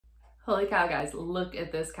Holy cow, guys, look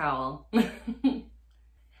at this cowl.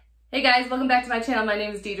 Hey guys, welcome back to my channel. My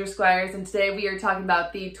name is Deidre Squires, and today we are talking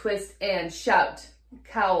about the Twist and Shout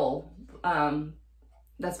cowl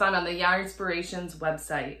that's found on the Yarnspirations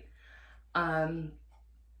website.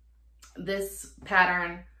 This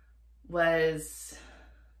pattern was,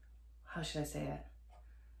 how should I say it?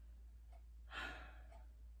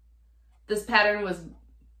 This pattern was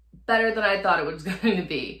better than I thought it was going to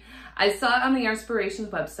be. I saw it on the Yarnspirations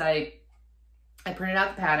website. I printed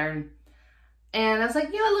out the pattern and I was like,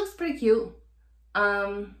 yeah, it looks pretty cute.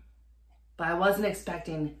 But I wasn't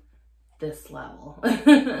expecting this level.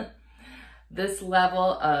 This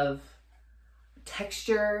level of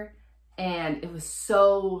texture, and it was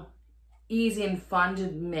so easy and fun to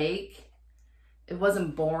make. It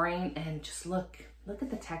wasn't boring, and just look at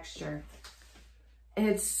the texture. And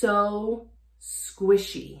it's so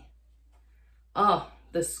squishy. Oh,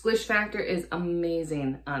 the squish factor is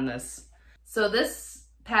amazing on this. So this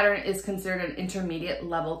pattern is considered an intermediate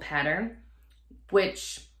level pattern,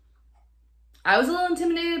 which I was a little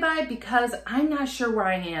intimidated by because I'm not sure where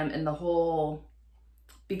I am in the whole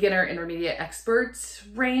beginner, intermediate, expert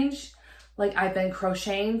range. Like, I've been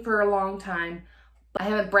crocheting for a long time, but I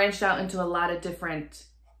haven't branched out into a lot of different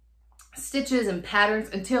stitches and patterns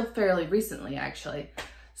until fairly recently, actually.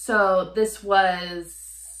 So this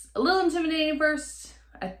was a little intimidating first.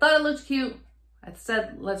 I thought it looked cute. I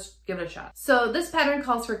said, let's give it a shot. So this pattern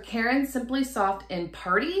calls for Karen Simply Soft in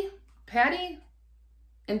Party.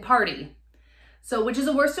 So, which is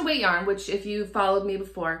a worsted weight yarn, which if you followed me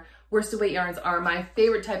before, worsted weight yarns are my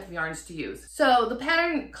favorite type of yarns to use. So the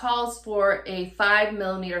pattern calls for a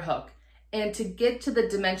 5mm hook. And to get to the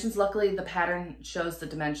dimensions, luckily the pattern shows the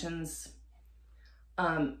dimensions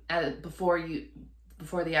before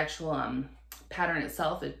the actual pattern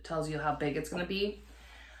itself. It tells you how big it's gonna be.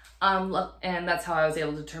 And that's how I was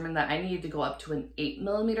able to determine that I needed to go up to an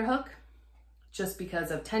 8mm hook, just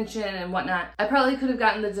because of tension and whatnot. I probably could have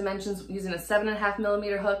gotten the dimensions using a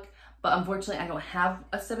 7.5mm hook, but unfortunately I don't have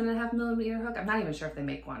a 7.5mm hook. I'm not even sure if they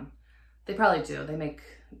make one. They probably do. They make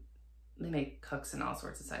hooks in all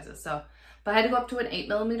sorts of sizes. So, but I had to go up to an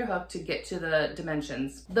 8mm hook to get to the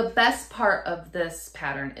dimensions. The best part of this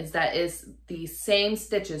pattern is that it's the same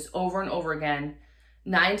stitches over and over again,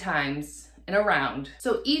 9 times in a round.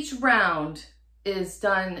 So each round is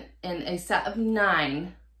done in a set of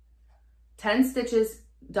 10 stitches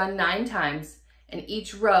done 9 times, and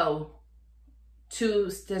each row 2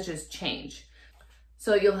 stitches change.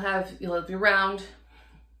 So you'll have your round,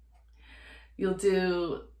 you'll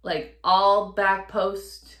do like all back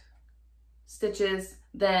post stitches,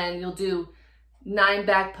 then you'll do 9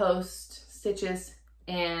 back post stitches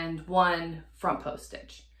and 1 front post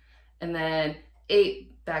stitch, and then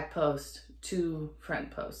 8 back post, 2 front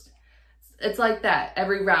post. It's like that.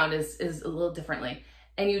 Every round is a little differently,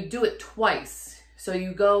 and you do it twice. So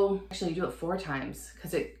you do it 4 times,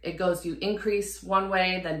 because it goes, you increase one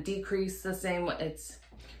way, then decrease the same way.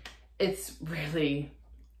 It's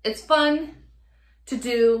fun to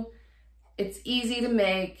do. It's easy to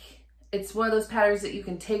make. It's one of those patterns that you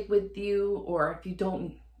can take with you, or if you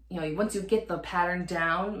don't, once you get the pattern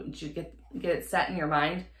down, you get it set in your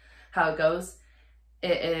mind how it goes,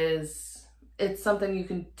 it's something you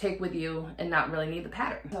can take with you and not really need the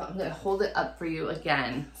pattern. So I'm gonna hold it up for you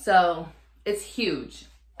again. So it's huge.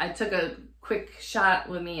 I took a quick shot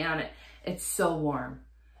with me on it. It's so warm.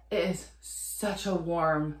 It is such a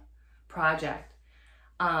warm project.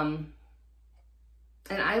 And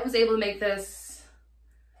I was able to make this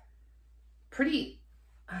it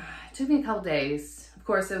took me a couple days. Of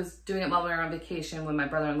course, I was doing it while we were on vacation when my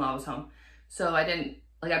brother-in-law was home. So I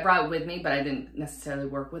brought it with me, but I didn't necessarily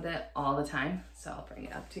work with it all the time. So I'll bring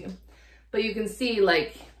it up to you. But you can see,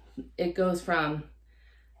 like, it goes from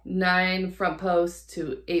 9 front posts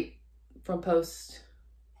to 8 front posts,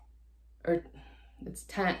 or it's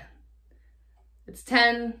 10. It's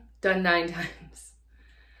 10 done 9 times.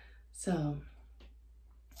 So,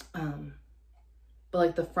 but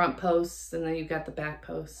like the front posts, and then you've got the back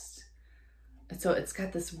posts. And so it's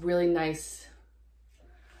got this really nice,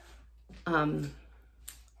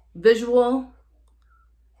 visual.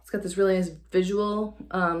 It's got this really nice visual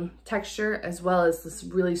texture, as well as this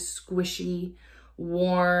really squishy,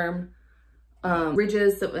 warm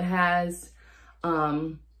ridges that it has,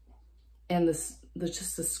 and just the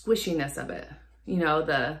squishiness of it.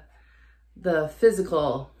 The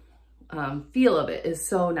physical feel of it is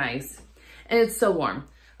so nice, and it's so warm.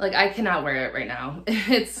 Like, I cannot wear it right now.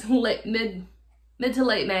 It's mid to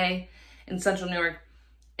late May in Central New York,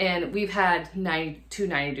 and we've had 90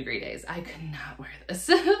 degree days. I could not wear this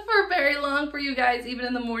for very long for you guys, even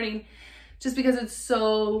in the morning, just because it's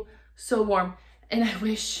so So warm. And I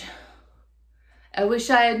wish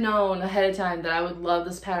I had known ahead of time that I would love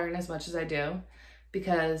this pattern as much as I do,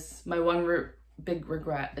 because my one big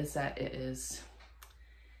regret is that it is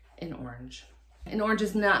in orange. And orange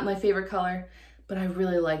is not my favorite color, but I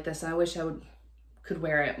really like this and I wish I could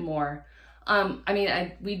wear it more. I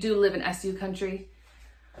mean, we do live in SU country.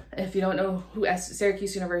 If you don't know who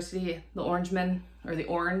Syracuse University, the Orangemen, or the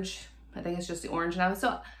Orange, I think it's just the Orange now.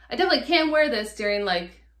 So I definitely can wear this during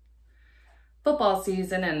like football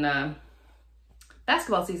season and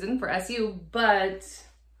basketball season for SU, but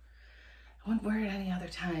I wouldn't wear it any other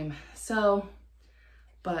time. So,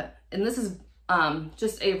 and this is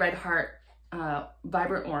just a red heart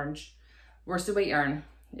vibrant orange worsted weight yarn,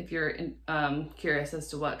 if you're curious as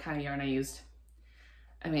to what kind of yarn I used.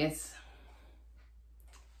 I mean, it's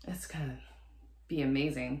gonna be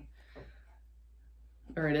amazing,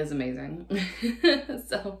 or it is amazing.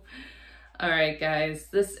 So, all right, guys,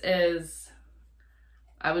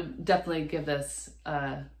 I would definitely give this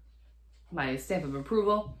my stamp of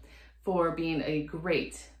approval for being a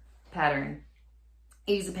great pattern.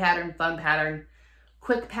 Easy pattern, fun pattern,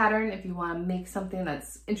 quick pattern if you want to make something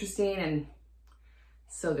that's interesting, and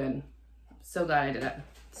so good. So glad I did it.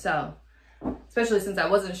 So, especially since I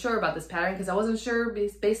wasn't sure about this pattern, because I wasn't sure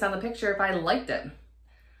based on the picture if I liked it.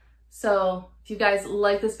 So if you guys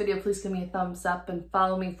like this video, please give me a thumbs up and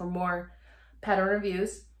follow me for more pattern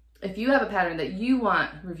reviews. If you have a pattern that you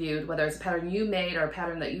want reviewed, whether it's a pattern you made or a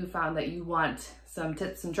pattern that you found that you want some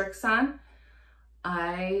tips and tricks on,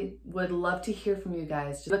 I would love to hear from you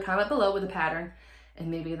guys. Just comment below with a pattern,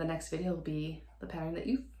 and maybe the next video will be the pattern that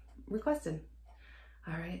you requested.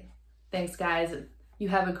 All right. Thanks, guys. You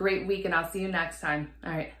have a great week, and I'll see you next time.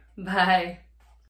 All right. Bye.